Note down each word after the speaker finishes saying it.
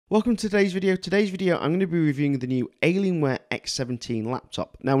Welcome to today's video. Today's video, I'm going to be reviewing the new Alienware X17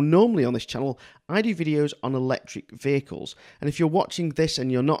 laptop. Now, normally on this channel, I do videos on electric vehicles. And if you're watching this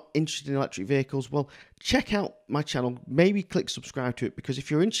and you're not interested in electric vehicles, well, check out my channel. Maybe click subscribe to it, because if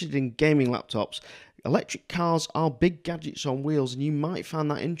you're interested in gaming laptops, electric cars are big gadgets on wheels and you might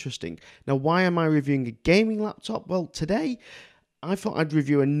find that interesting. Now, why am I reviewing a gaming laptop? Well, today, I thought I'd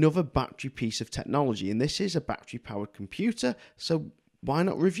review another battery piece of technology, and this is a battery-powered computer, so why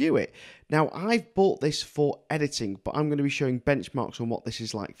not review it? Now, I've bought this for editing, but I'm going to be showing benchmarks on what this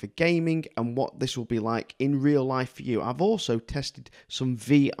is like for gaming and what this will be like in real life for you. I've also tested some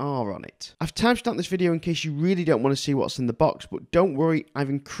VR on it. I've timestamped this video in case you really don't want to see what's in the box, but don't worry, I've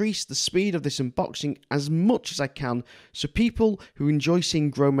increased the speed of this unboxing as much as I can, so people who enjoy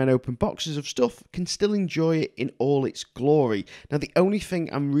seeing grown men open boxes of stuff can still enjoy it in all its glory. Now, the only thing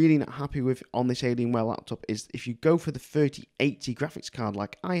I'm really not happy with on this Alienware laptop is if you go for the 3080 graphics card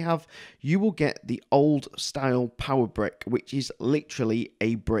like I have, you will get the old style power brick, which is literally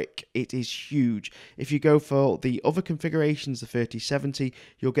a brick. It is huge. If you go for the other configurations, the 3070,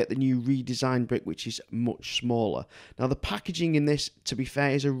 you'll get the new redesigned brick, which is much smaller. Now, the packaging in this, to be fair,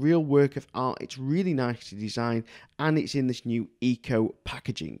 is a real work of art. It's really nicely designed, and it's in this new eco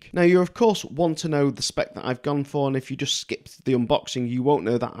packaging. Now, you of course want to know the spec that I've gone for, and if you just skipped the unboxing, you won't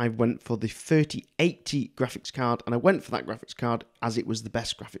know that I went for the 3080 graphics card, and I went for that graphics card as it was the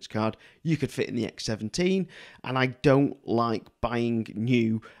best graphics card you could fit in the X17, and I don't like buying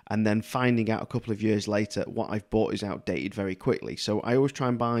new and then finding out a couple of years later what I've bought is outdated very quickly. So I always try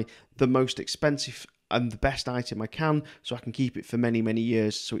and buy the most expensive and the best item I can, so I can keep it for many, many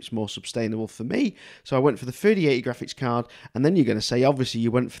years, so it's more sustainable for me. So I went for the 3080 graphics card, and then you're going to say, obviously,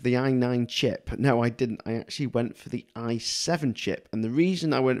 you went for the i9 chip. No, I didn't. I actually went for the i7 chip, and the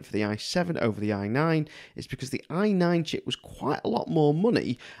reason I went for the i7 over the i9 is because the i9 chip was quite a lot more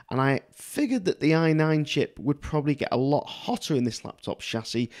money, and I figured that the i9 chip would probably get a lot hotter in this laptop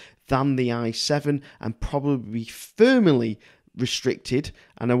chassis than the i7, and probably be firmly restricted,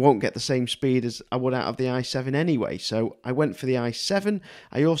 and I won't get the same speed as I would out of the i7 anyway. So I went for the i7.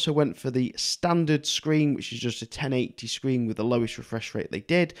 I also went for the standard screen, which is just a 1080 screen with the lowest refresh rate they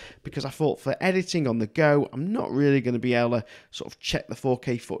did, because I thought for editing on the go, I'm not really going to be able to sort of check the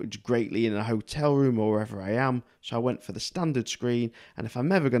 4K footage greatly in a hotel room or wherever I am. So I went for the standard screen, and if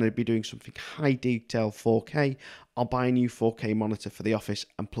I'm ever going to be doing something high detail 4K, I'll buy a new 4K monitor for the office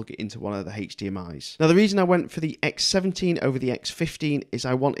and plug it into one of the HDMIs. Now, the reason I went for the X17 over the X15 is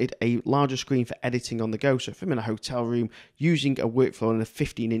I wanted a larger screen for editing on the go. So if I'm in a hotel room, using a workflow on a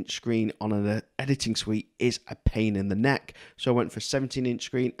 15-inch screen on an editing suite is a pain in the neck. So I went for a 17-inch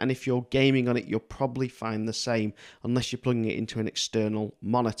screen, and if you're gaming on it, you'll probably find the same unless you're plugging it into an external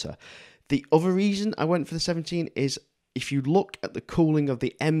monitor. The other reason I went for the 17 is if you look at the cooling of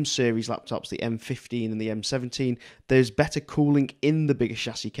the M series laptops, the M15 and the M17, there's better cooling in the bigger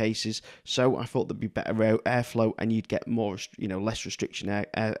chassis cases. So I thought there'd be better airflow, and you'd get more, less restriction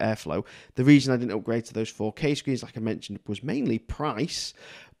airflow. The reason I didn't upgrade to those 4K screens, like I mentioned, was mainly price.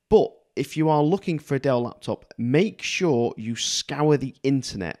 But if you are looking for a Dell laptop, make sure you scour the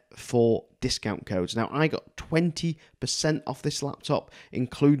internet for discount codes. Now, I got 20% off this laptop,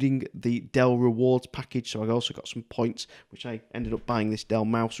 including the Dell rewards package. So I also got some points, which I ended up buying this Dell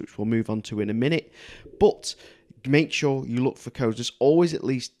mouse, which we'll move on to in a minute. But make sure you look for codes. There's always at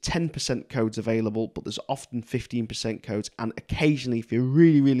least 10% codes available, but there's often 15% codes. And occasionally, if you're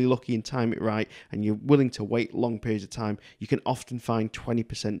really, really lucky and time it right, and you're willing to wait long periods of time, you can often find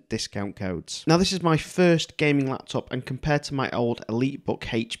 20% discount codes. Now, this is my first gaming laptop, and compared to my old EliteBook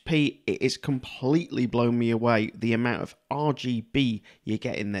HP, it is completely blown me away the amount of RGB you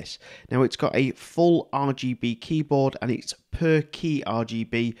get in this. Now, it's got a full RGB keyboard, and it's per key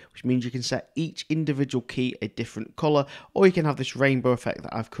RGB, which means you can set each individual key a different color, or you can have this rainbow effect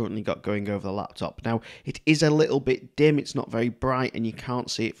that I've currently got going over the laptop. Now, it is a little bit dim, it's not very bright, and you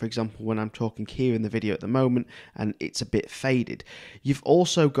can't see it, for example, when I'm talking here in the video at the moment, and it's a bit faded. You've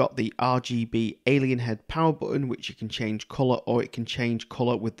also got the RGB alien head power button, which you can change color, or it can change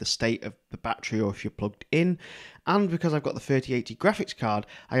color with the state of the battery or if you're plugged in. And because I've got the 3080 graphics card,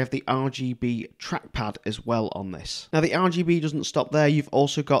 I have the RGB trackpad as well on this. Now, the RGB doesn't stop there. You've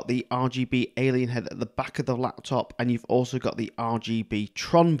also got the RGB alien head at the back of the laptop, and you've also got the RGB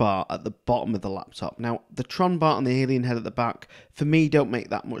Tron bar at the bottom of the laptop. Now, the Tron bar and the alien head at the back, for me, don't make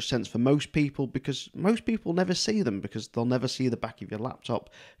that much sense for most people, because most people never see them, because they'll never see the back of your laptop,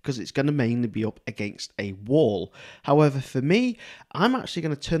 because it's going to mainly be up against a wall. However, for me, I'm actually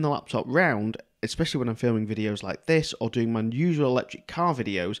going to turn the laptop round especially when I'm filming videos like this or doing my usual electric car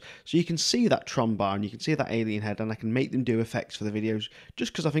videos, so you can see that Tron bar and you can see that alien head, and I can make them do effects for the videos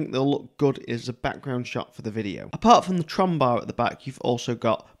just because I think they'll look good as a background shot for the video. Apart from the Tron bar at the back, you've also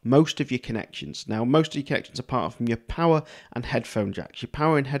got most of your connections. Now, most of your connections apart from your power and headphone jacks. Your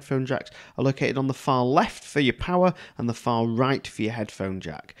power and headphone jacks are located on the far left for your power and the far right for your headphone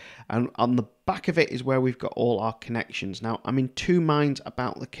jack. And on the back of it is where we've got all our connections. Now, I'm in two minds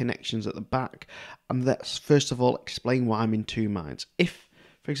about the connections at the back, and let's first of all explain why I'm in two minds. If,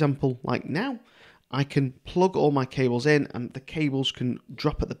 for example, like now, I can plug all my cables in and the cables can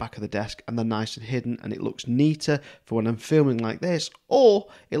drop at the back of the desk and they're nice and hidden, and it looks neater for when I'm filming like this, or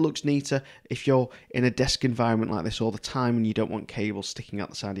it looks neater if you're in a desk environment like this all the time and you don't want cables sticking out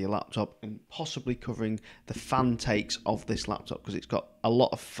the side of your laptop and possibly covering the fan takes of this laptop, because it's got a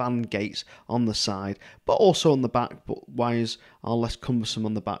lot of fan gates on the side but also on the back, but wires are less cumbersome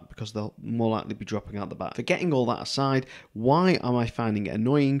on the back because they'll more likely be dropping out the back. Forgetting all that aside, why am I finding it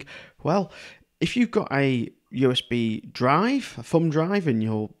annoying? Well, if you've got a USB drive, a thumb drive, and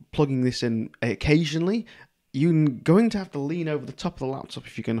you're plugging this in occasionally, you're going to have to lean over the top of the laptop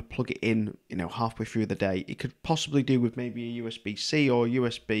if you're going to plug it in, halfway through the day. It could possibly do with maybe a USB-C or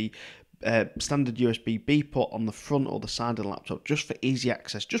standard USB-B port on the front or the side of the laptop, just for easy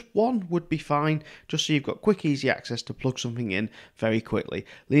access. Just one would be fine, just so you've got quick, easy access to plug something in very quickly.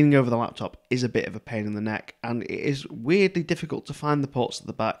 Leaning over the laptop is a bit of a pain in the neck, and it is weirdly difficult to find the ports at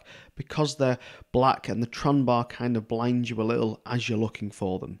the back because they're black and the Tron bar kind of blinds you a little as you're looking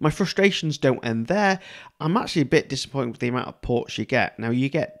for them. My frustrations don't end there. I'm actually a bit disappointed with the amount of ports you get. Now, you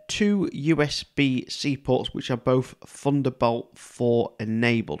get two USB-C ports, which are both Thunderbolt 4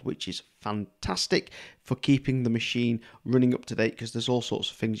 enabled, which is fantastic for keeping the machine running up to date, because there's all sorts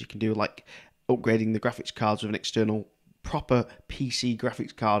of things you can do, like upgrading the graphics cards with an external proper PC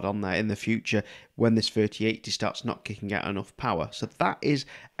graphics card on there in the future when this 3080 starts not kicking out enough power. So that is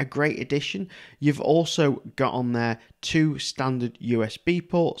a great addition. You've also got on there two standard USB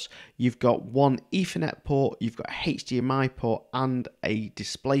ports. You've got one Ethernet port, you've got a HDMI port and a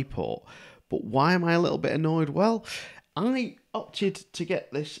display port. But why am I a little bit annoyed? Well, I opted to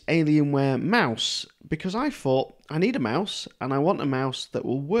get this Alienware mouse because I thought I need a mouse and I want a mouse that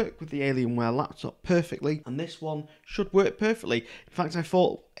will work with the Alienware laptop perfectly, and this one should work perfectly. In fact, I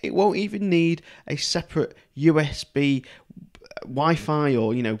thought it won't even need a separate USB Wi-Fi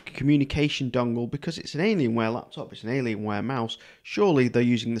or communication dongle because it's an Alienware laptop, it's an Alienware mouse. Surely they're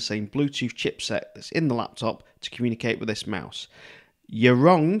using the same Bluetooth chipset that's in the laptop to communicate with this mouse. You're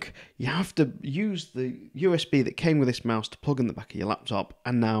wrong. You have to use the USB that came with this mouse to plug in the back of your laptop,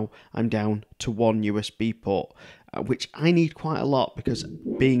 and now I'm down to one USB port, which I need quite a lot because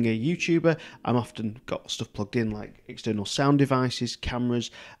being a YouTuber, I'm often got stuff plugged in like external sound devices, cameras,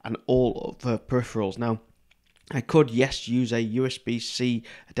 and all other peripherals. Now, I could, yes, use a USB-C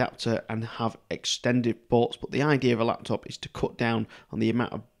adapter and have extended ports, but the idea of a laptop is to cut down on the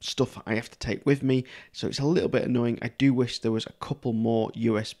amount of stuff I have to take with me, so it's a little bit annoying. I do wish there was a couple more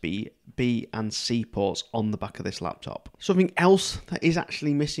USB-B and C ports on the back of this laptop. Something else that is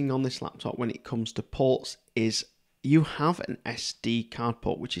actually missing on this laptop when it comes to ports is you have an SD card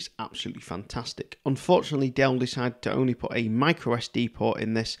port, which is absolutely fantastic. Unfortunately, Dell decided to only put a micro SD port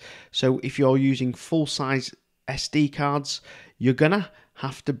in this, so if you're using full-size SD cards, you're gonna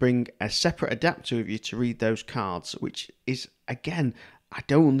have to bring a separate adapter with you to read those cards, which is, again, I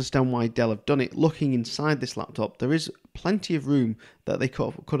don't understand why Dell have done it. Looking inside this laptop, there is plenty of room that they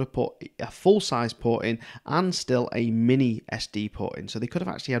could have put a full-size port in and still a mini SD port in. So they could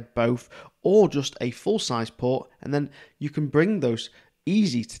have actually had both, or just a full-size port, and then you can bring those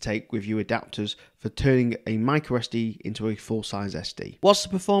easy to take with you adapters for turning a micro SD into a full-size SD. What's the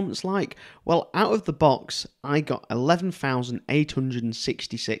performance like? Well, out of the box, I got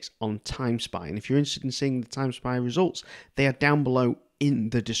 11,866 on TimeSpy, and if you're interested in seeing the TimeSpy results, they are down below in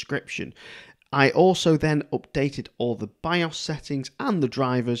the description. I also then updated all the BIOS settings and the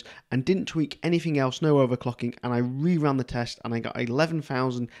drivers and didn't tweak anything else, no overclocking, and I reran the test and I got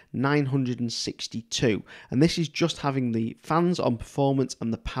 11,962. And this is just having the fans on performance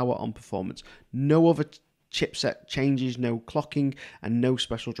and the power on performance. No other chipset changes, no clocking and no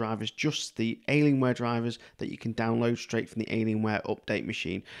special drivers, just the Alienware drivers that you can download straight from the Alienware update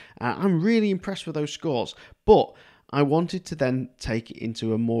machine. I'm really impressed with those scores, but I wanted to then take it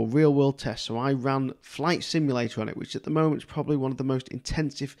into a more real-world test, so I ran Flight Simulator on it, which at the moment is probably one of the most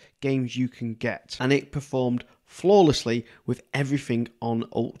intensive games you can get. And it performed flawlessly with everything on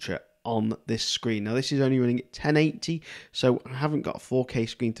Ultra on this screen. Now, this is only running at 1080, so I haven't got a 4K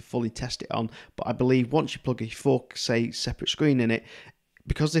screen to fully test it on, but I believe once you plug a 4K separate screen in it,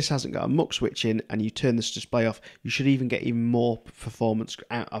 because this hasn't got a muck switch in and you turn this display off, you should even get even more performance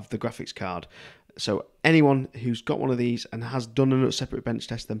out of the graphics card. So anyone who's got one of these and has done a separate bench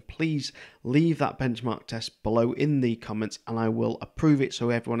test, then please leave that benchmark test below in the comments and I will approve it so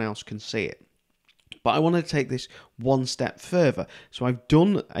everyone else can see it. But I want to take this one step further. So I've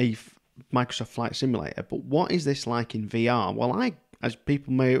done a Microsoft Flight Simulator, but what is this like in VR? Well, I, as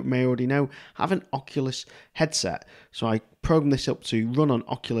people may already know, have an Oculus headset. So I programmed this up to run on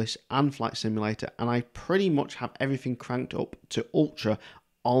Oculus and Flight Simulator, and I pretty much have everything cranked up to Ultra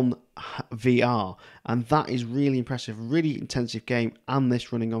on VR, and that is really impressive, really intensive game, and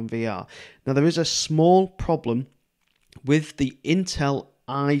this running on VR. Now there is a small problem with the Intel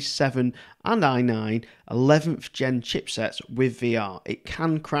i7 and i9 11th gen chipsets with VR. It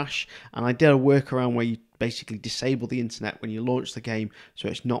can crash, and I did a workaround where you basically disable the internet when you launch the game so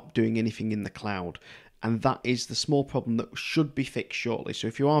it's not doing anything in the cloud, and that is the small problem that should be fixed shortly. So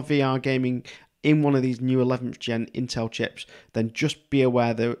if you are VR gaming in one of these new 11th gen Intel chips, then just be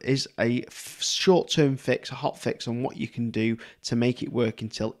aware there is a short-term fix, a hot fix on what you can do to make it work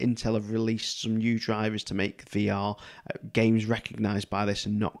until Intel have released some new drivers to make VR games recognised by this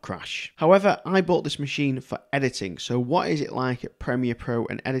and not crash. However, I bought this machine for editing. So what is it like at Premiere Pro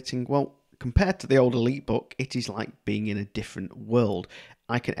and editing? Well, compared to the old EliteBook, it is like being in a different world.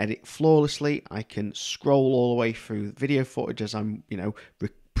 I can edit flawlessly. I can scroll all the way through video footage as I'm,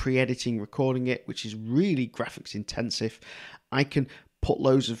 pre-editing, recording it, which is really graphics intensive. I can put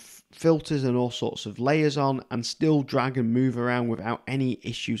loads of filters and all sorts of layers on and still drag and move around without any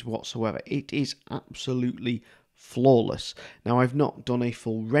issues whatsoever. It is absolutely flawless. Now, I've not done a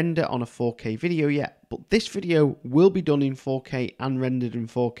full render on a 4K video yet, but this video will be done in 4K and rendered in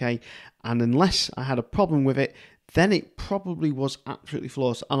 4K, and unless I had a problem with it, then it probably was absolutely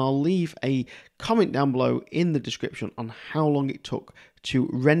flawless. And I'll leave a comment down below in the description on how long it took to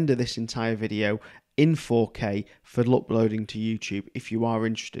render this entire video in 4K for uploading to YouTube if you are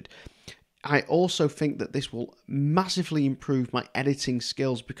interested. I also think that this will massively improve my editing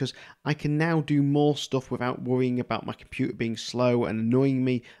skills because I can now do more stuff without worrying about my computer being slow and annoying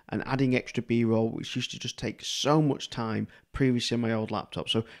me and adding extra B-roll, which used to just take so much time previously on my old laptop.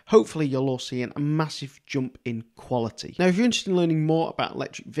 So hopefully you'll all see a massive jump in quality. Now, if you're interested in learning more about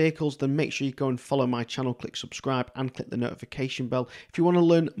electric vehicles, then make sure you go and follow my channel, click subscribe and click the notification bell. If you want to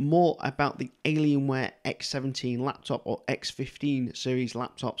learn more about the Alienware X17 laptop or X15 series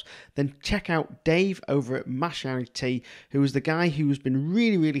laptops, then check out Dave over at Mash IT, who is the guy who has been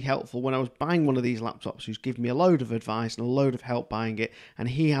really helpful when I was buying one of these laptops, who's given me a load of advice and a load of help buying it. And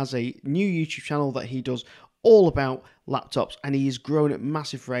he has a new YouTube channel that he does all about laptops, and he is growing at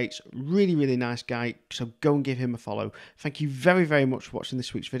massive rates. Really nice guy, so go and give him a follow. Thank you very much for watching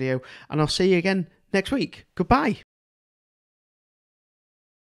this week's video, and I'll see you again next week. Goodbye.